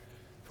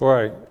Before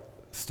I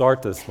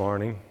start this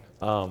morning,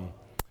 I want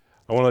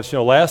to let you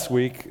know last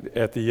week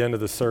at the end of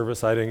the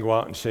service, I didn't go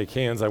out and shake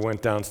hands. I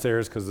went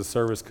downstairs because the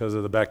service, because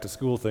of the back to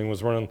school thing,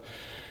 was running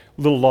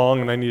a little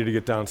long and I needed to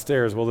get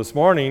downstairs. Well, this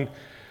morning,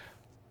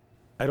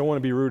 I don't want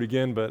to be rude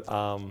again, but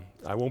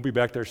I won't be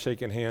back there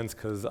shaking hands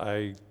because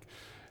I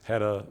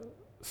had a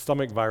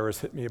stomach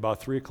virus hit me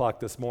about 3 o'clock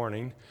this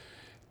morning.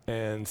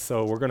 And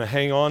so we're going to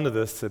hang on to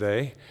this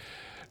today.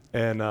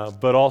 And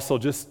but also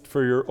just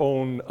for your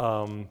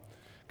own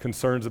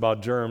concerns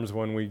about germs,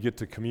 when we get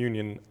to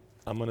communion,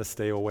 I'm going to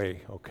stay away,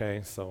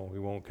 okay? So we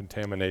won't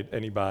contaminate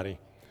anybody.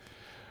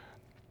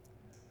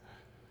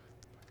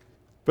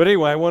 But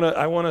anyway, I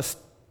want to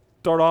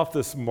start off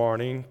this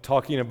morning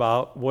talking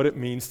about what it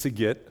means to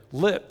get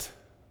lit.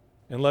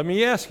 And let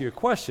me ask you a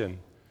question.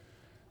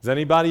 Is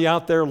anybody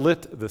out there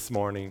lit this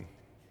morning?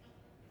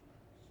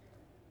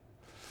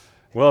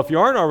 Well, if you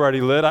aren't already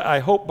lit, I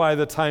hope by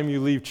the time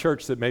you leave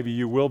church that maybe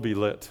you will be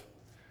lit.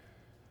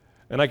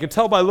 And I can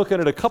tell by looking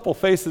at a couple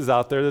faces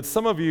out there that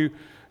some of you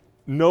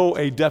know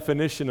a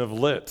definition of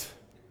lit.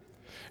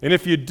 And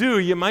if you do,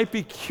 you might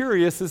be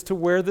curious as to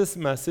where this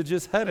message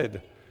is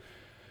headed.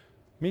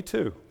 Me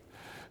too.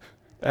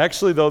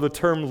 Actually, though, the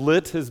term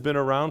lit has been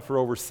around for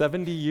over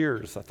 70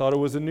 years. I thought it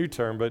was a new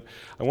term, but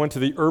I went to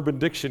the Urban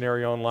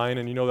Dictionary online,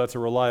 and you know that's a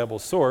reliable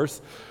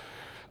source.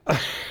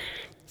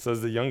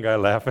 Says the young guy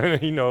laughing,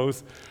 he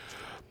knows.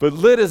 But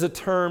lit is a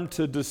term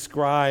to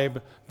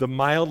describe the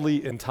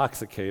mildly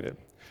intoxicated.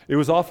 It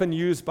was often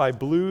used by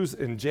blues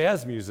and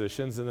jazz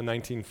musicians in the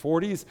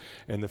 1940s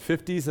and the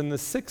 50s and the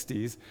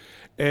 60s,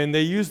 and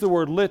they used the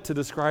word lit to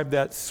describe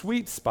that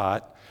sweet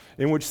spot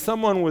in which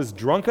someone was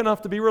drunk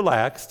enough to be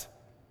relaxed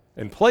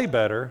and play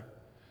better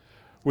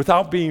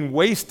without being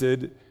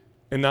wasted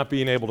and not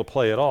being able to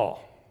play at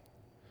all.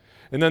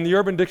 And then the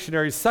Urban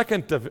Dictionary's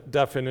second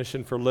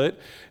definition for lit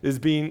is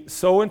being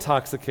so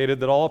intoxicated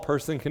that all a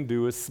person can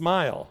do is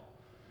smile.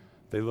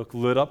 They look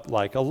lit up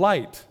like a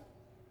light.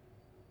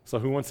 So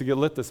who wants to get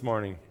lit this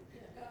morning?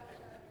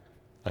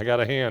 I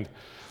got a hand.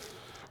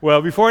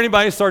 Well, before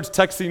anybody starts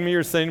texting me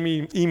or sending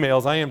me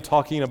emails, I am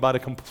talking about a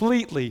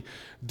completely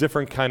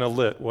different kind of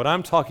lit. What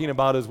I'm talking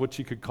about is what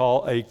you could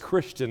call a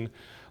Christian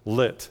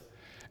lit.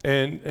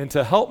 And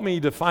to help me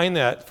define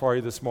that for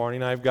you this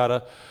morning, I've got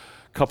a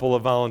couple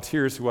of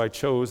volunteers who I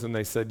chose, and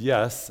they said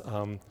yes.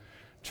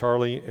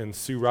 Charlie and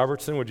Sue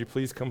Robertson, would you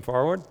please come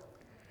forward?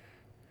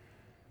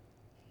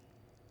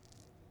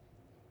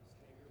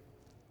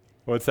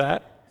 What's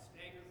that?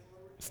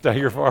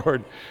 Stagger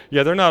forward.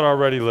 Yeah, they're not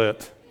already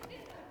lit.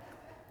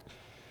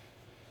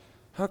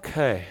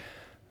 Okay.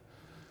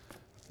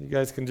 You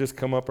guys can just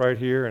come up right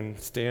here and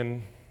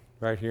stand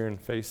right here and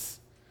face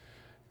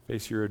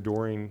your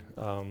adoring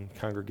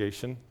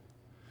congregation.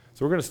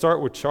 So we're going to start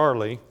with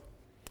Charlie.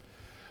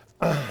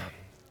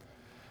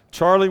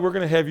 Charlie, we're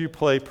going to have you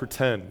play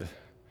pretend.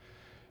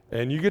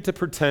 And you get to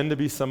pretend to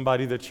be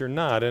somebody that you're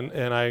not. And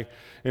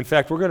in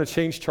fact, we're going to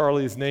change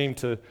Charlie's name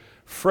to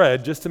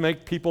Fred just to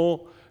make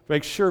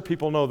sure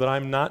people know that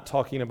I'm not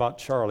talking about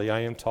Charlie.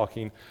 I am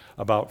talking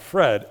about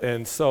Fred.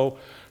 And so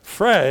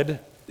Fred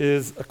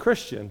is a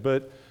Christian,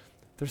 but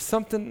there's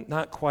something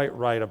not quite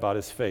right about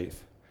his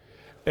faith.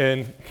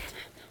 And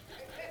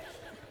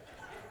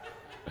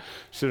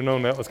should have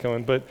known that was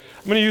coming. But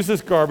I'm going to use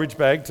this garbage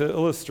bag to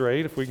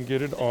illustrate, if we can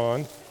get it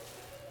on.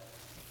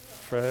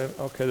 Fred,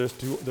 okay,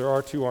 there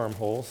are two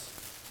armholes.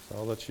 So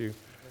I'll let you,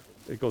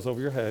 it goes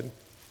over your head.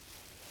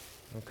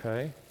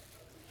 Okay.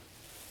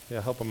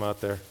 Yeah, help him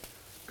out there.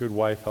 Good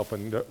wife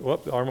helping.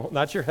 Whoop, the armhole,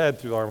 not your head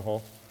through the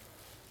armhole.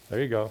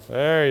 There you go.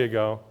 There you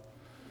go.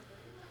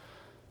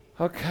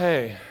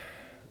 Okay.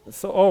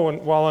 So,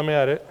 and while I'm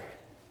at it,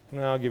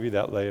 I'll give you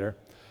that later.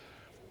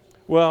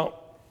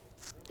 Well,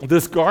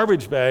 this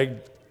garbage bag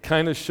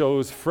kind of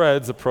shows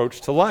Fred's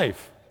approach to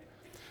life.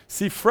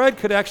 See, Fred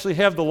could actually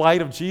have the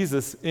light of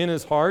Jesus in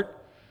his heart,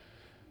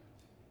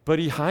 but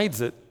he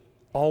hides it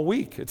all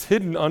week. It's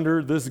hidden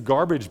under this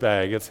garbage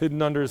bag. It's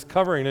hidden under his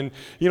covering. And,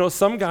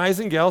 some guys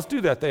and gals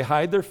do that. They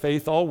hide their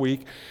faith all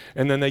week,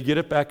 and then they get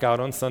it back out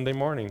on Sunday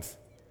mornings.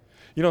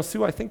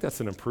 Sue, I think that's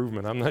an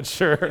improvement. I'm not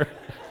sure.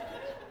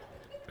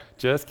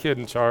 Just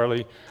kidding,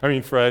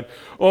 Fred.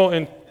 Oh,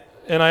 and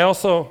I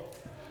also...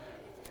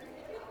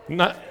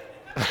 Not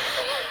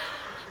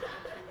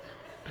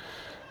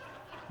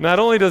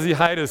only does he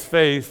hide his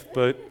faith,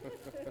 but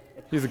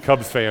he's a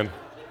Cubs fan.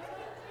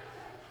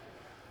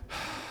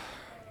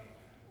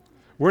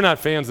 We're not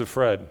fans of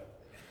Fred.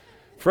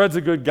 Fred's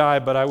a good guy,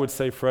 but I would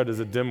say Fred is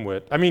a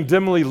dimwit.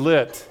 Dimly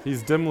lit.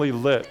 He's dimly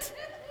lit.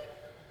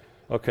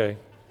 Okay.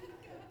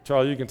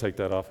 Charlie, you can take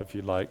that off if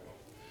you'd like.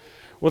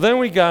 Well, then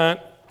we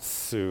got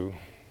Sue.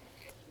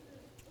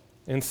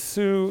 And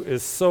Sue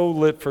is so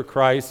lit for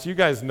Christ. You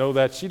guys know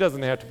that. She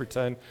doesn't have to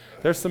pretend.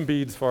 There's some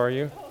beads for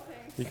you.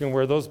 You can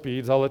wear those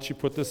beads. I'll let you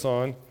put this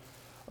on.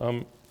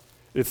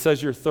 It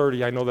says you're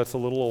 30. I know that's a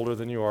little older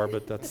than you are,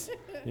 but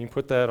you can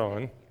put that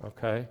on,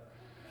 okay?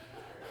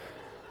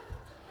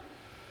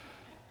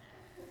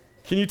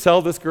 Can you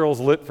tell this girl's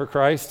lit for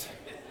Christ?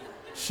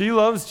 She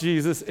loves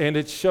Jesus, and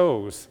it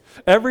shows.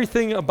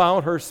 Everything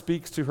about her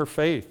speaks to her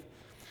faith.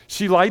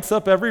 She lights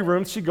up every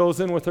room she goes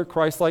in with her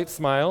Christ-like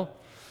smile.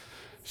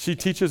 She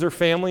teaches her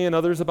family and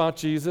others about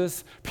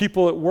Jesus.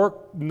 People at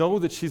work know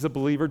that she's a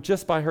believer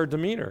just by her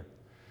demeanor.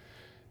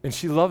 And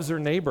she loves her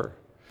neighbor.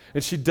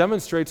 And she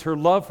demonstrates her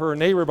love for her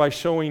neighbor by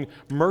showing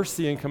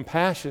mercy and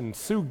compassion.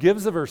 Sue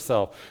gives of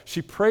herself.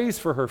 She prays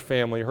for her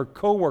family, her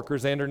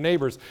coworkers, and her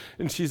neighbors.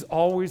 And she's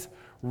always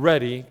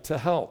ready to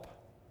help.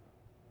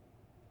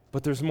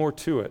 But there's more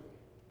to it.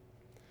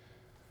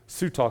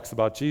 Sue talks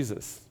about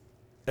Jesus.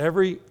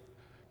 Every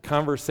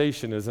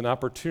conversation is an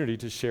opportunity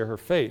to share her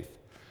faith.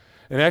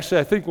 And actually,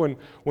 I think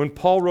when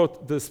Paul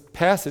wrote this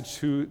passage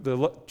to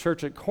the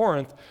church at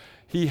Corinth,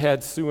 he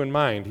had Sue in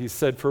mind. He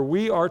said, "For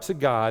we are to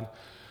God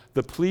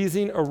the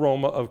pleasing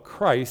aroma of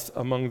Christ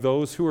among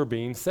those who are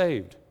being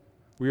saved."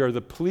 We are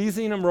the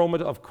pleasing aroma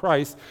of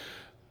Christ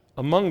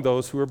among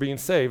those who are being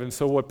saved. And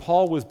so what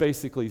Paul was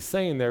basically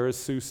saying there is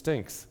Sue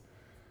stinks.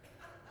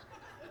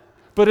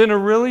 But in a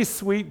really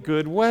sweet,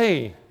 good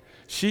way.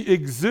 She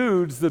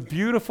exudes the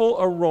beautiful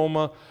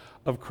aroma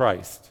of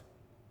Christ.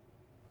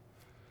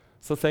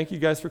 So thank you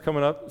guys for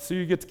coming up. So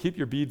you get to keep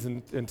your beads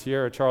and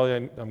tiara.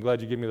 Charlie, I'm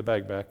glad you gave me the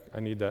bag back. I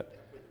need that.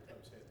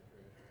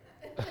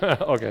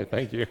 Okay,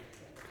 thank you.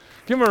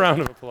 Give him a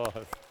round of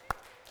applause.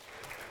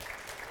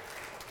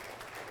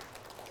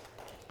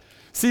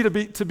 See,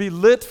 to be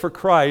lit for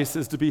Christ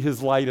is to be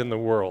his light in the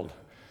world.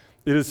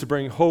 It is to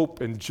bring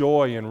hope and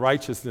joy and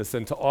righteousness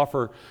and to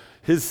offer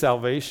his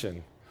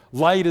salvation.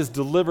 Light is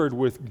delivered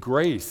with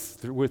grace,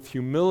 with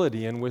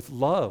humility, and with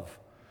love.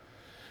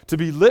 To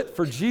be lit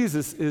for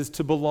Jesus is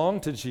to belong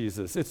to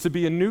Jesus. It's to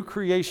be a new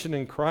creation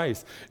in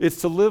Christ.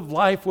 It's to live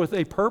life with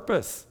a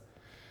purpose.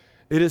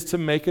 It is to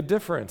make a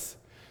difference.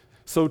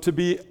 So to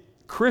be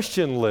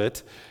Christian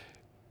lit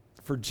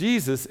for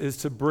Jesus is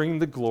to bring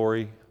the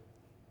glory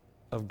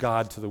of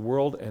God to the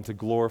world and to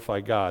glorify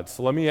God.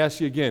 So let me ask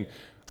you again,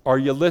 are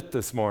you lit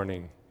this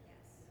morning?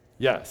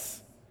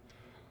 Yes.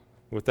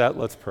 With that,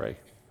 let's pray.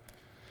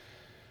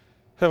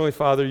 Heavenly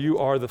Father, you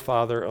are the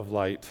Father of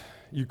light.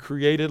 You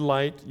created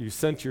light. You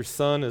sent your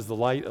Son as the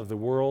light of the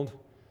world.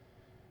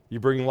 You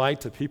bring light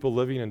to people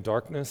living in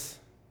darkness.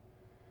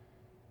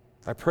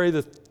 I pray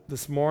that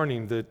this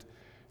morning that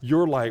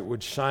your light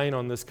would shine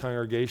on this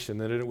congregation,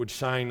 that it would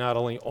shine not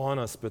only on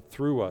us but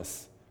through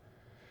us.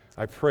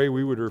 I pray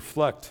we would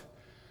reflect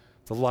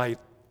the light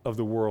of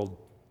the world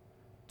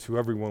to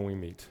everyone we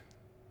meet.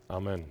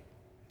 Amen.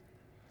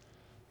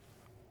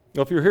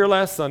 Now, if you were here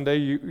last Sunday,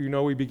 you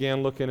know we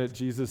began looking at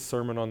Jesus'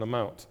 Sermon on the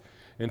Mount.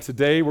 And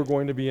today we're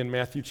going to be in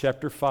Matthew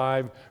chapter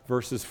 5,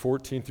 verses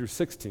 14 through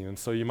 16. And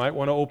so you might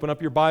want to open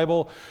up your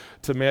Bible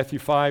to Matthew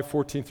 5,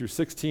 14 through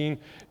 16.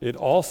 It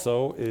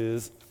also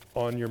is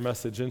on your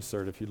message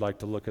insert if you'd like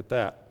to look at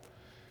that.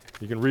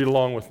 You can read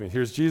along with me.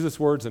 Here's Jesus'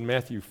 words in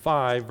Matthew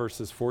 5,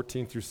 verses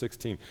 14 through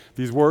 16.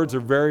 These words are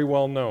very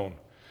well known,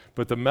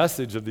 but the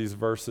message of these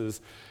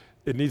verses,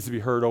 it needs to be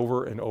heard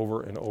over and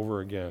over and over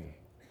again.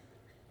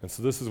 And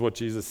so this is what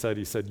Jesus said.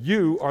 He said,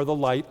 "You are the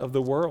light of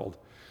the world.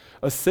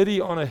 A city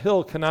on a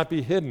hill cannot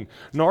be hidden,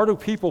 nor do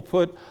people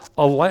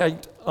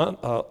light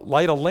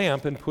a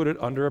lamp and put it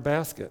under a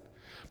basket,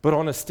 but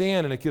on a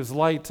stand, and it gives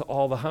light to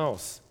all the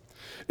house.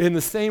 In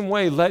the same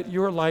way, let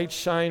your light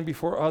shine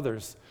before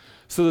others,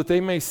 so that they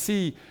may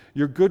see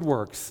your good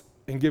works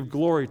and give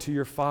glory to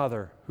your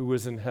Father who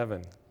is in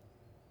heaven."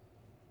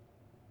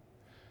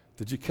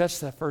 Did you catch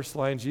that first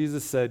line?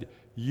 Jesus said,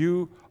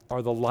 "You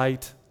are the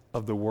light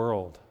of the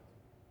world."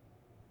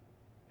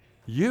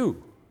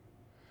 You.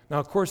 Now,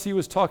 of course, he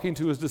was talking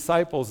to his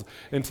disciples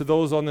and to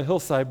those on the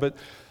hillside, but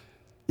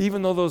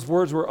even though those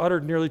words were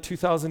uttered nearly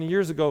 2,000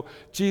 years ago,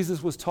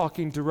 Jesus was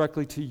talking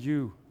directly to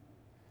you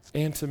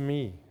and to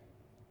me.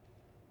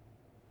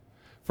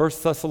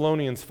 1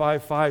 Thessalonians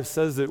 5:5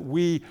 says that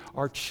we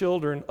are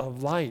children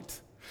of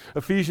light.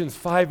 Ephesians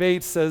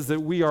 5:8 says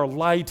that we are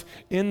light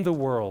in the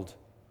world.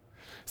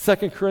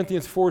 2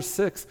 Corinthians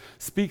 4:6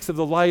 speaks of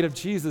the light of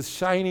Jesus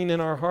shining in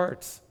our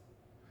hearts.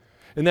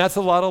 And that's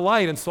a lot of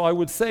light, and so I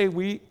would say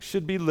we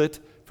should be lit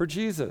for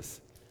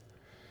Jesus.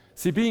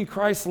 See, being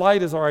Christ's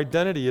light is our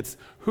identity. It's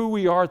who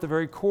we are at the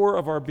very core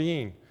of our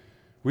being.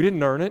 We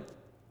didn't earn it.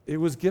 It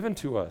was given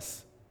to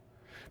us.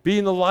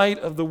 Being the light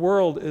of the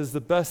world is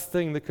the best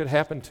thing that could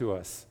happen to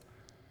us.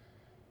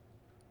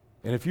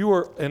 And if you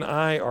and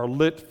I are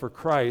lit for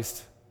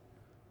Christ,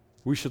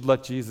 we should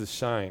let Jesus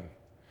shine.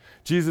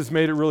 Jesus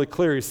made it really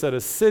clear. He said, "A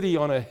city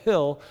on a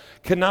hill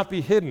cannot be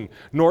hidden,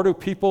 nor do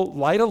people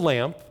light a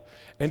lamp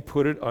and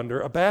put it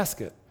under a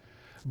basket,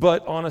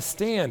 but on a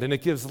stand, and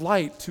it gives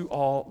light to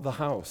all the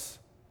house."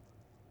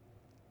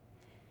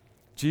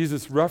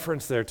 Jesus'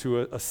 reference there to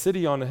a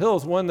city on a hill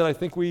is one that I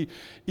think we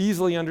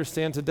easily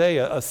understand today.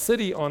 A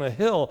city on a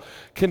hill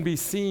can be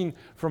seen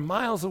from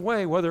miles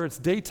away, whether it's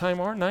daytime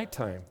or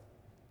nighttime.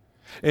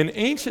 And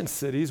ancient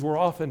cities were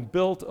often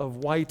built of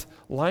white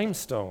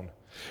limestone,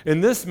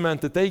 and this meant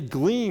that they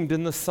gleamed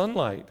in the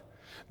sunlight.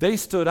 They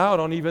stood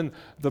out on even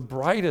the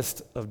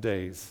brightest of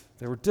days.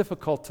 They were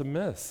difficult to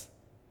miss.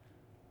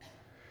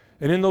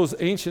 And in those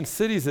ancient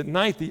cities at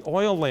night, the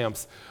oil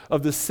lamps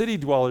of the city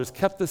dwellers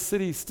kept the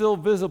city still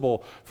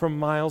visible from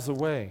miles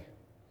away.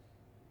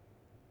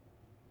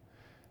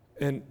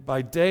 And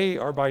by day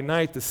or by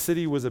night, the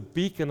city was a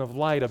beacon of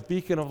light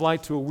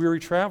to a weary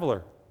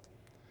traveler.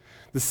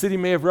 The city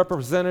may have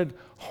represented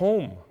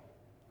home,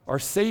 or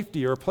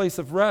safety, or a place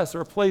of rest,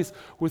 or a place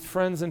with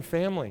friends and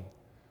family.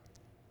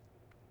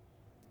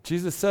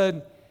 Jesus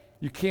said,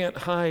 you can't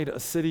hide a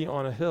city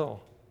on a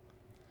hill.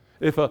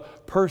 If a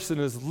person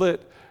is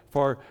lit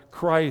for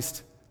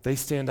Christ, they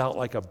stand out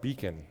like a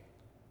beacon.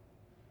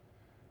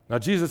 Now,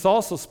 Jesus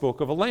also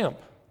spoke of a lamp.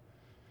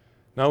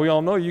 Now, we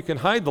all know you can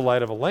hide the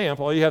light of a lamp.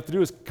 All you have to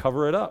do is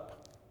cover it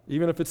up,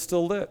 even if it's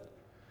still lit.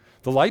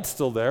 The light's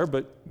still there,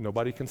 but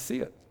nobody can see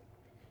it.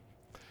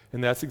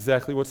 And that's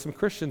exactly what some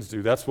Christians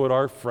do. That's what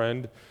our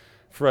friend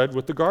Fred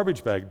with the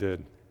garbage bag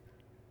did.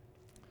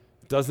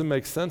 It doesn't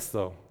make sense,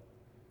 though.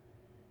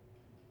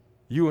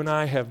 You and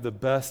I have the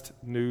best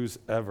news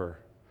ever.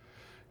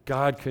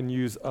 God can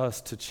use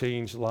us to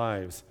change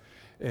lives.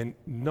 And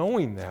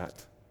knowing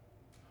that,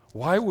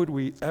 why would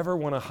we ever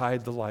want to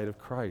hide the light of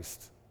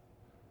Christ?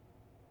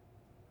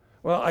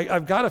 Well,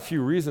 I've got a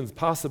few reasons,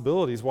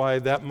 possibilities why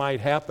that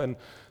might happen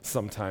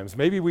sometimes.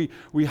 Maybe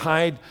we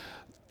hide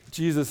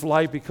Jesus'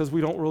 light because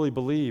we don't really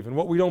believe. And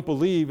what we don't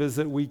believe is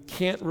that we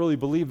can't really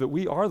believe that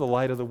we are the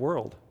light of the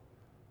world.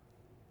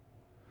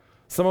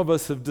 Some of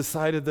us have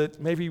decided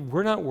that maybe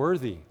we're not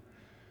worthy.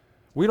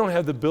 We don't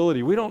have the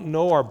ability. We don't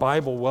know our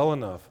Bible well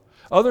enough.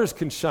 Others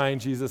can shine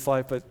Jesus'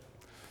 light, but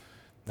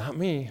not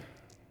me.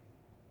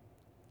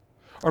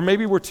 Or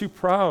maybe we're too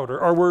proud,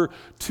 or we're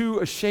too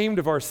ashamed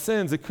of our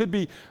sins. It could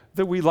be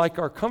that we like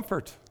our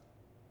comfort.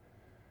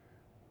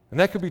 And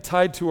that could be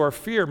tied to our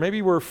fear.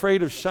 Maybe we're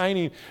afraid of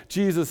shining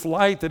Jesus'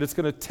 light, that it's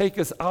going to take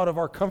us out of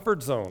our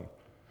comfort zone.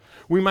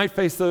 We might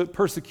face the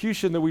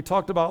persecution that we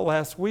talked about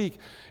last week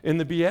in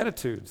the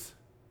Beatitudes.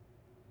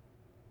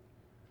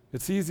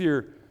 It's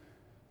easier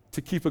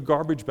to keep a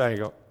garbage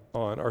bag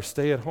on or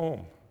stay at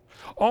home.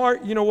 Or,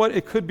 you know what,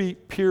 it could be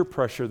peer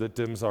pressure that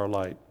dims our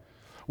light.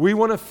 We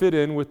want to fit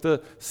in with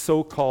the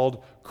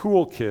so-called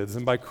cool kids.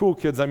 And by cool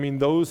kids, I mean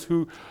those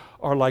who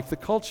are like the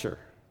culture.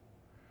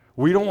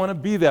 We don't want to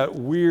be that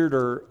weird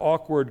or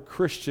awkward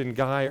Christian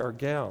guy or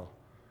gal.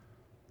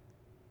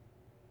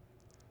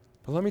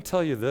 But let me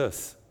tell you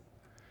this.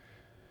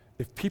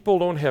 If people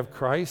don't have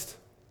Christ,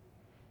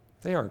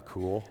 they aren't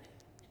cool.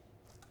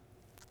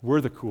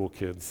 We're the cool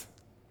kids.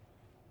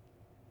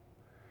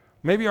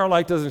 Maybe our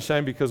light doesn't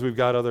shine because we've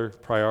got other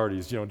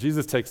priorities. You know,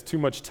 Jesus takes too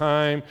much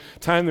time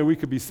that we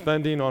could be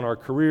spending on our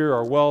career,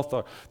 our wealth,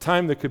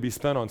 time that could be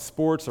spent on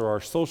sports or our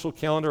social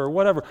calendar or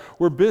whatever.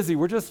 We're busy.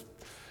 We just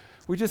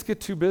get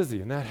too busy,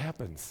 and that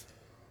happens.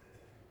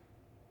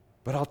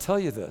 But I'll tell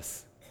you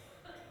this.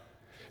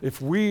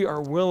 If we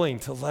are willing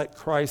to let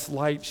Christ's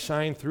light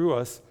shine through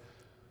us,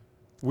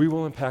 we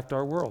will impact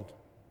our world.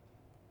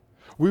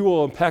 We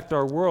will impact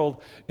our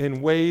world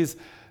in ways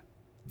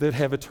that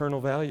have eternal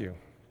value.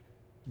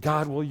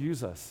 God will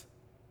use us.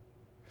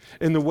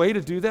 And the way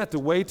to do that, the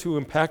way to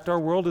impact our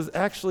world is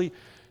actually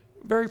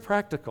very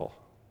practical.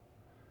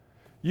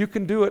 You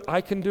can do it,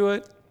 I can do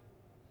it. And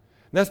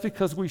that's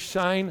because we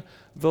shine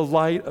the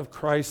light of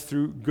Christ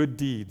through good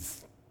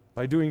deeds,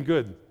 by doing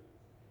good.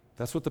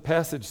 That's what the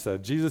passage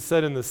said. Jesus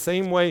said, in the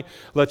same way,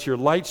 let your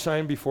light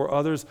shine before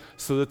others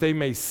so that they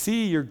may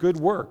see your good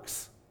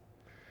works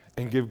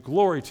and give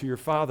glory to your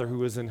Father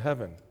who is in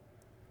heaven.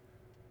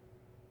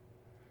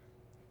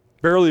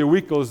 Barely a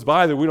week goes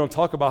by that we don't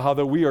talk about how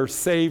that we are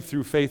saved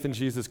through faith in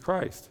Jesus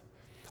Christ.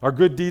 Our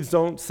good deeds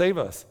don't save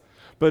us.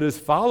 But as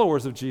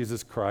followers of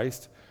Jesus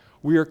Christ,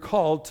 we are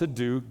called to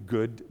do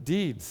good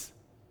deeds.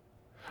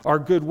 Our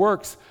good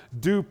works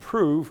do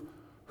prove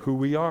who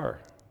we are.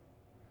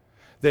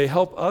 They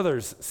help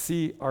others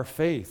see our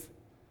faith.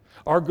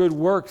 Our good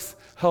works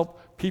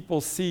help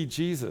people see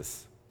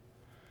Jesus.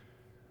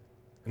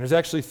 And there's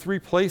actually 3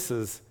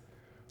 places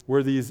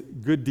where these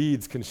good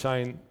deeds can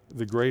shine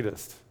the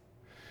greatest.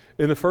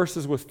 And the first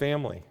is with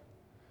family.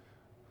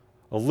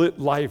 A lit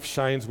life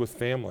shines with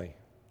family.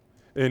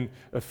 In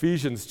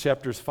Ephesians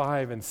chapters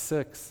 5 and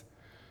 6,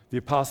 the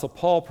Apostle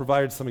Paul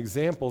provided some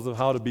examples of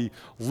how to be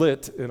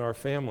lit in our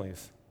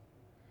families.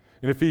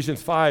 In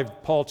Ephesians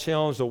 5, Paul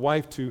challenged a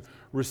wife to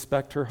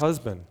respect her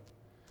husband.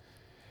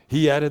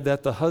 He added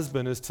that the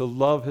husband is to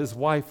love his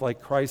wife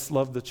like Christ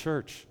loved the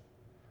church.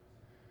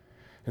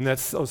 In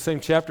those same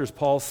chapters,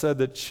 Paul said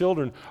that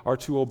children are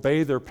to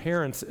obey their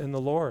parents in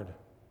the Lord.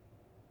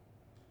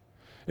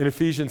 In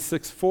Ephesians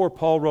 6:4,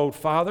 Paul wrote,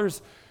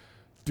 fathers,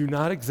 do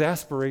not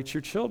exasperate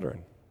your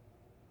children.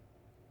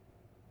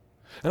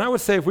 And I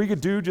would say if we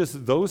could do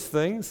just those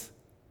things,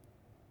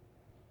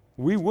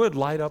 we would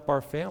light up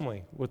our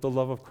family with the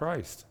love of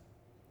Christ.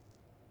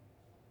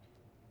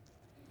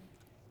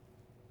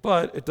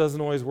 But it doesn't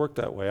always work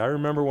that way. I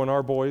remember when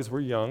our boys were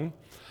young,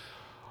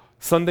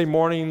 Sunday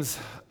mornings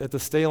at the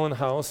Stalen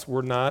house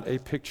were not a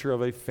picture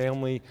of a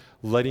family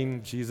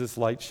letting Jesus'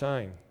 light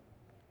shine.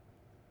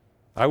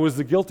 I was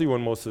the guilty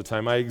one most of the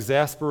time. I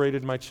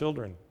exasperated my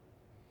children.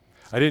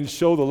 I didn't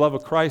show the love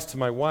of Christ to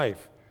my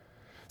wife.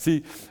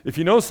 See, if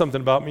you know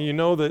something about me, you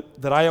know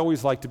that I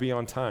always like to be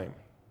on time.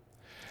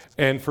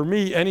 And for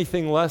me,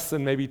 anything less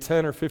than maybe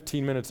 10 or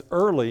 15 minutes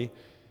early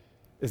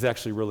is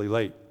actually really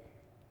late.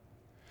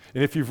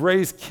 And if you've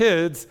raised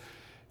kids,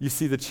 you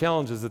see the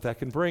challenges that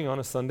can bring on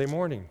a Sunday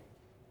morning.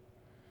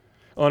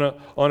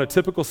 On a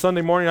typical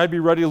Sunday morning, I'd be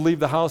ready to leave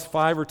the house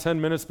 5 or 10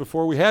 minutes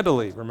before we had to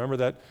leave. Remember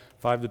that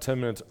 5 to 10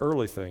 minutes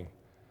early thing?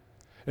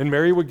 And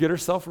Mary would get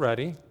herself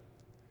ready.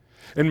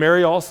 And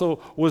Mary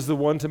also was the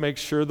one to make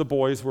sure the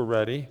boys were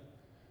ready.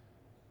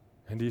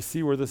 And do you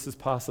see where this is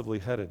possibly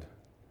headed?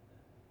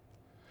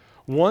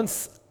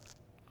 Once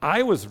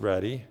I was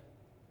ready,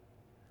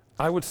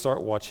 I would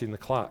start watching the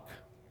clock.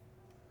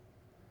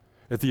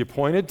 At the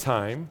appointed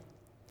time,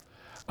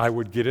 I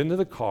would get into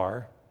the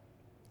car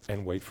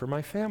and wait for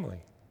my family.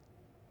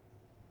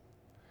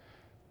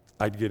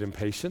 I'd get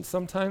impatient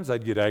sometimes.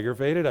 I'd get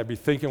aggravated. I'd be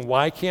thinking,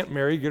 why can't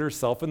Mary get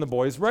herself and the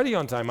boys ready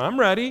on time? I'm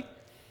ready.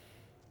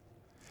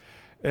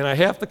 And I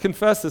have to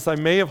confess this, I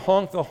may have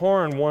honked the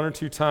horn 1 or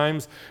 2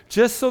 times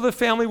just so the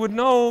family would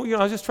know,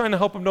 I was just trying to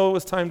help them know it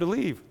was time to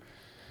leave.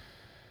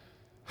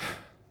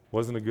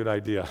 Wasn't a good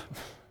idea.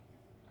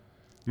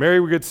 Mary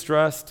would get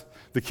stressed.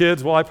 The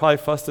kids, well, I probably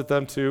fussed at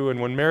them too.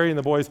 And when Mary and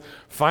the boys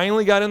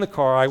finally got in the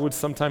car, I would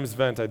sometimes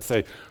vent. I'd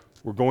say,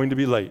 we're going to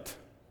be late.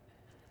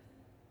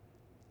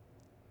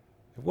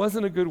 It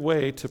wasn't a good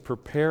way to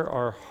prepare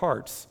our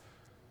hearts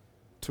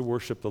to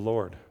worship the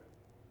Lord.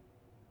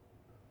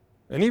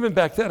 And even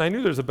back then, I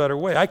knew there was a better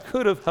way. I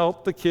could have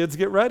helped the kids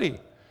get ready.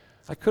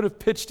 I could have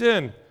pitched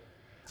in.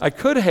 I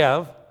could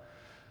have,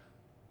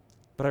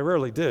 but I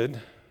rarely did.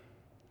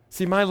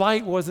 See, my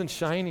light wasn't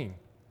shining.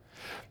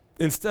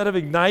 Instead of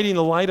igniting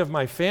the light of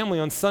my family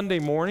on Sunday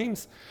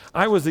mornings,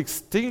 I was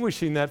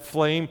extinguishing that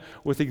flame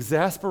with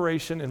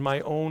exasperation and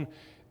my own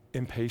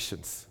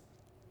impatience.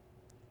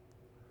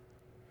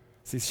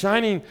 See,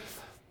 shining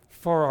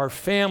for our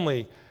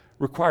family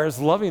requires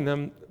loving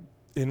them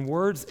in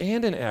words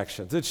and in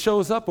actions. It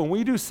shows up when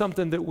we do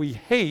something that we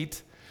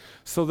hate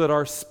so that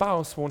our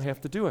spouse won't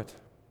have to do it.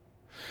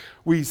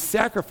 We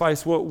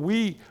sacrifice what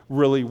we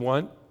really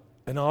want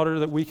in order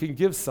that we can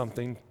give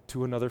something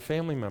to another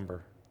family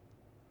member.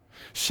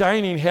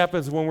 Shining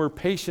happens when we're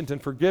patient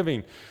and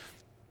forgiving.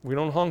 We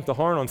don't honk the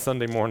horn on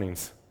Sunday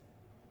mornings.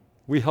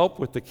 We help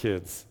with the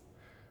kids.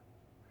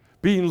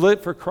 Being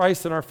lit for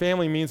Christ in our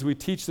family means we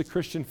teach the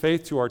Christian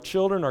faith to our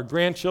children, our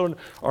grandchildren,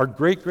 our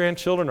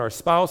great-grandchildren, our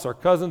spouse, our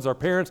cousins, our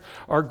parents,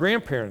 our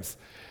grandparents.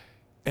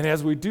 And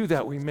as we do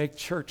that, we make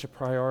church a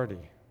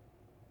priority.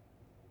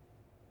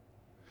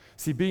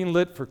 See, being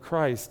lit for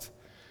Christ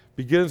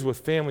begins with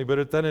family,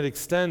 but then it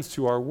extends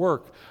to our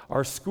work,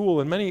 our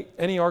school, and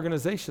any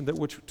organization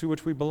to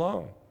which we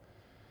belong.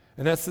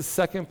 And that's the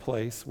second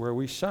place where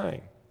we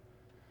shine.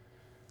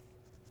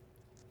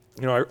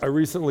 I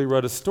recently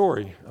read a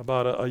story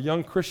about a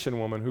young Christian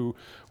woman who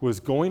was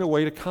going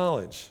away to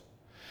college.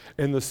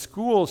 And the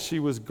school she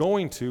was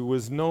going to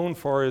was known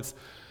for its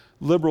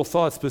liberal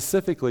thought,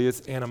 specifically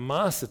its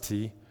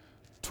animosity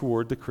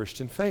toward the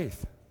Christian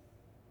faith.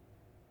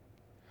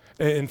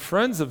 And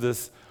friends of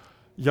this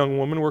young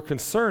woman were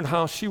concerned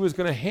how she was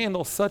going to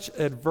handle such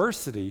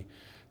adversity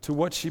to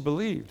what she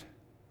believed.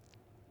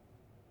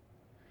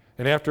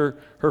 And after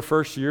her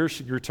first year,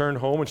 she returned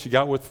home and she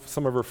got with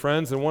some of her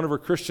friends. And one of her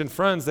Christian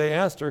friends, they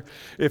asked her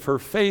if her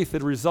faith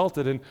had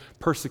resulted in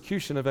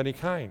persecution of any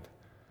kind.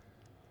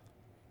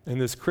 And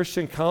this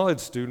Christian college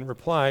student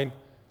replied,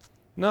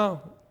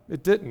 "No,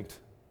 it didn't.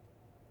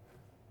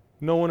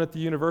 No one at the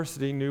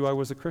university knew I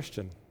was a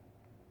Christian."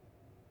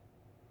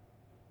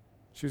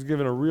 She was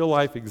given a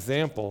real-life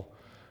example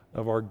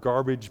of our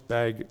garbage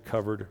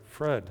bag-covered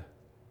Fred.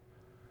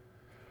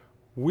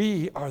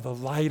 We are the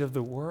light of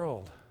the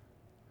world.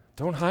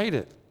 Don't hide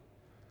it.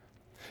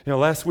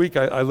 Last week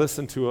I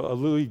listened to a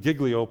Louis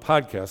Giglio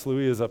podcast.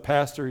 Louis is a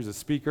pastor, he's a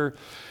speaker.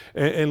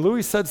 And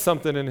Louis said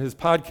something in his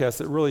podcast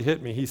that really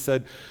hit me. He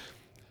said,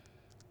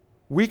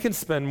 we can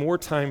spend more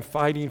time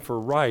fighting for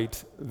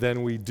right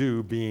than we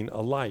do being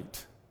a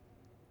light.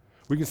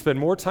 We can spend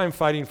more time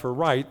fighting for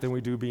right than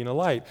we do being a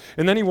light.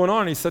 And then he went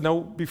on and he said,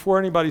 now, before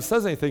anybody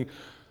says anything,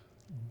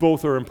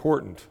 both are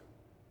important.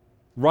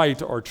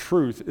 Right or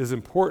truth is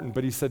important,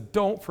 but he said,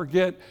 don't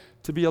forget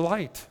to be a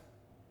light.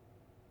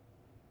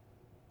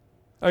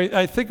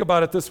 I think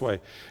about it this way.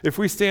 If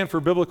we stand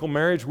for biblical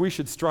marriage, we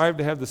should strive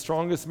to have the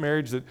strongest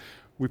marriage that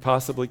we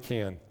possibly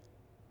can.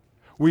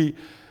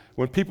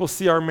 When people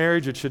see our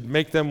marriage, it should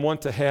make them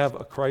want to have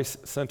a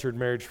Christ-centered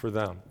marriage for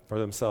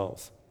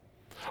themselves.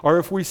 Or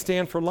if we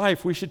stand for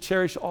life, we should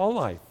cherish all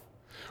life.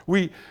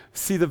 We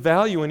see the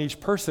value in each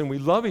person. We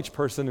love each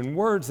person in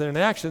words and in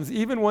actions,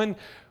 even when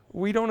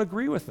we don't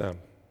agree with them.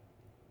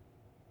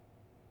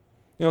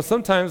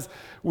 Sometimes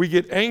we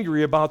get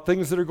angry about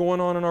things that are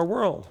going on in our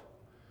world.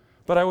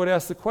 But I would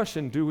ask the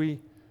question, do we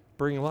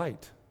bring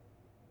light?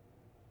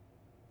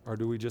 Or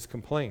do we just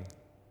complain?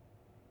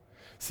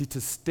 See, to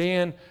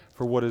stand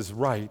for what is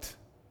right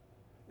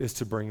is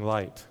to bring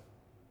light.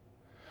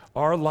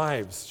 Our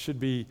lives should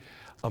be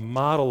a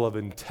model of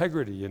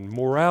integrity and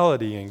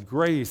morality and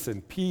grace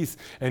and peace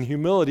and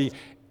humility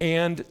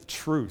and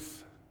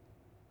truth.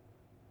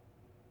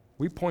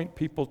 We point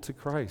people to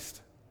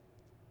Christ.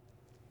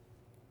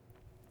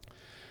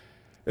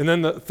 And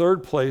then the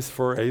third place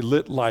for a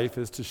lit life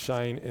is to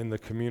shine in the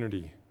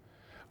community.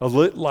 A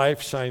lit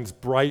life shines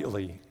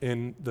brightly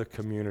in the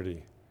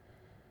community.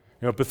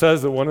 You know,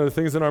 Bethesda, one of the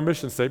things in our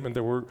mission statement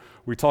that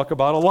we talk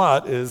about a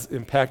lot is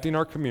impacting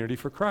our community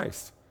for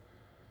Christ.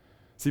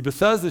 See,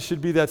 Bethesda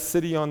should be that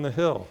city on the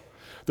hill.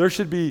 There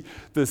should be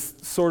this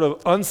sort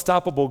of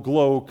unstoppable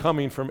glow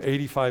coming from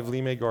 85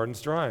 Lee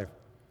Gardens Drive.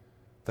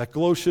 That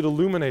glow should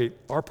illuminate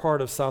our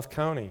part of South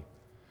County.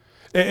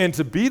 And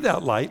to be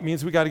that light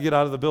means we got to get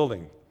out of the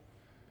building.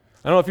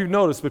 I don't know if you've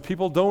noticed, but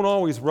people don't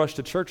always rush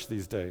to church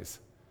these days.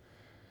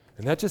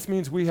 And that just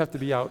means we have to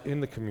be out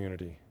in the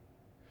community.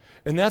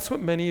 And that's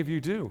what many of you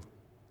do.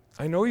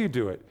 I know you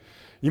do it.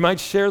 You might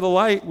share the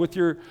light with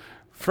your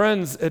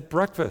friends at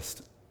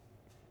breakfast.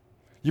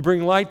 You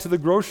bring light to the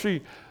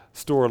grocery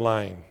store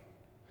line.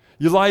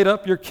 You light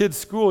up your kids'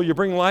 school. You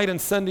bring light in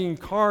sending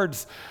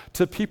cards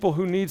to people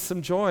who need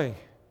some joy.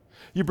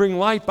 You bring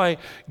light by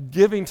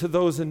giving to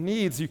those in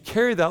need. You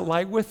carry that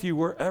light with you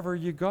wherever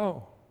you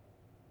go.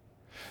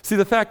 See,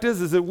 the fact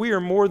is that we are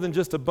more than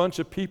just a bunch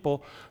of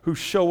people who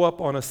show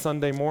up on a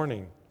Sunday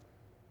morning.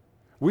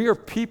 We are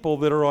people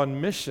that are on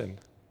mission.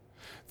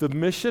 The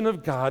mission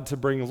of God to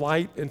bring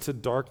light into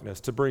darkness,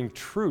 to bring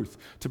truth,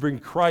 to bring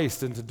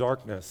Christ into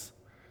darkness.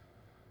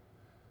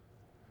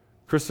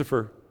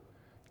 Christopher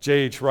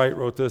J.H. Wright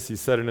wrote this. He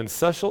said, an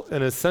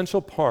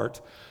essential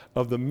part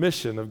of the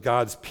mission of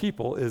God's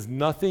people is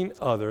nothing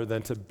other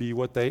than to be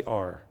what they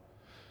are,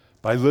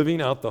 by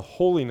living out the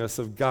holiness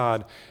of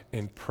God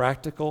in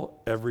practical,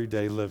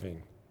 everyday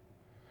living.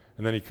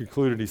 And then he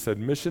concluded, he said,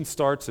 mission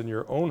starts in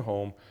your own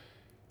home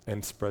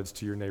and spreads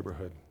to your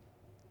neighborhood.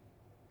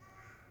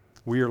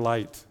 We are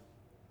light.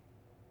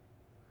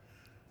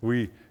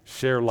 We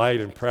share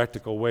light in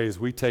practical ways.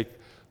 We take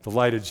the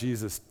light of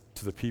Jesus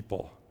to the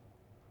people.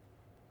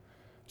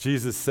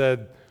 Jesus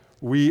said,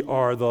 we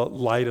are the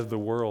light of the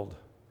world.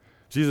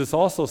 Jesus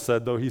also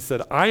said, though, he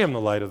said, I am the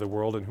light of the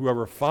world, and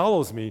whoever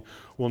follows me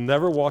will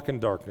never walk in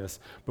darkness,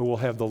 but will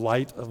have the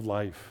light of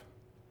life.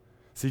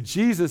 See,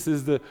 Jesus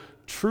is the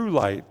true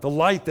light, the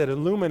light that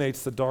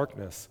illuminates the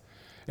darkness,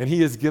 and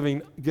he is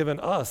given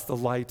us the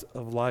light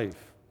of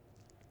life.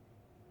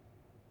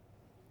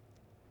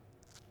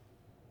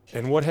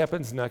 And what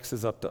happens next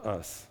is up to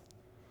us.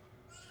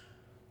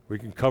 We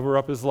can cover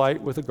up his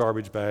light with a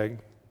garbage bag.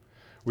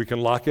 We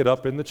can lock it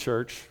up in the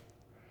church.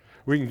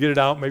 We can get it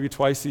out maybe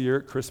twice a year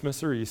at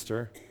Christmas or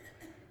Easter.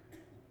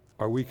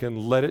 Or we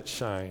can let it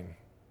shine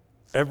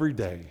every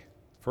day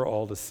for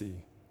all to see.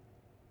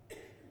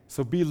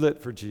 So be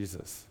lit for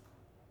Jesus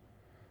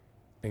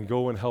and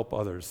go and help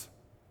others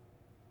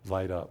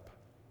light up.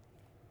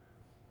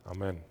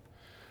 Amen.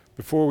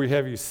 Before we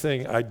have you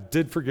sing, I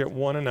did forget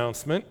one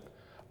announcement.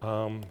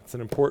 It's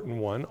an important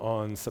one.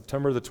 On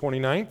September the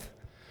 29th,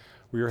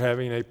 we are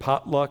having a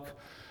potluck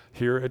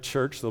here at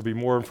church. There'll be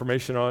more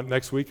information on it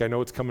next week. I know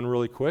it's coming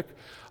really quick.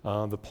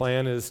 The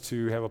plan is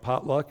to have a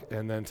potluck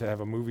and then to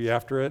have a movie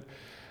after it.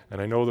 And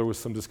I know there was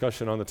some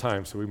discussion on the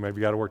time, so we maybe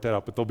got to work that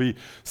out. But there'll be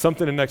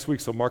something in next week,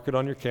 so mark it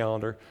on your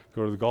calendar.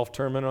 Go to the golf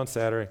tournament on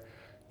Saturday.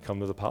 Come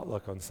to the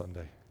potluck on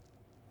Sunday.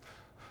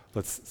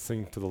 Let's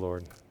sing to the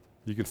Lord.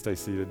 You can stay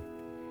seated.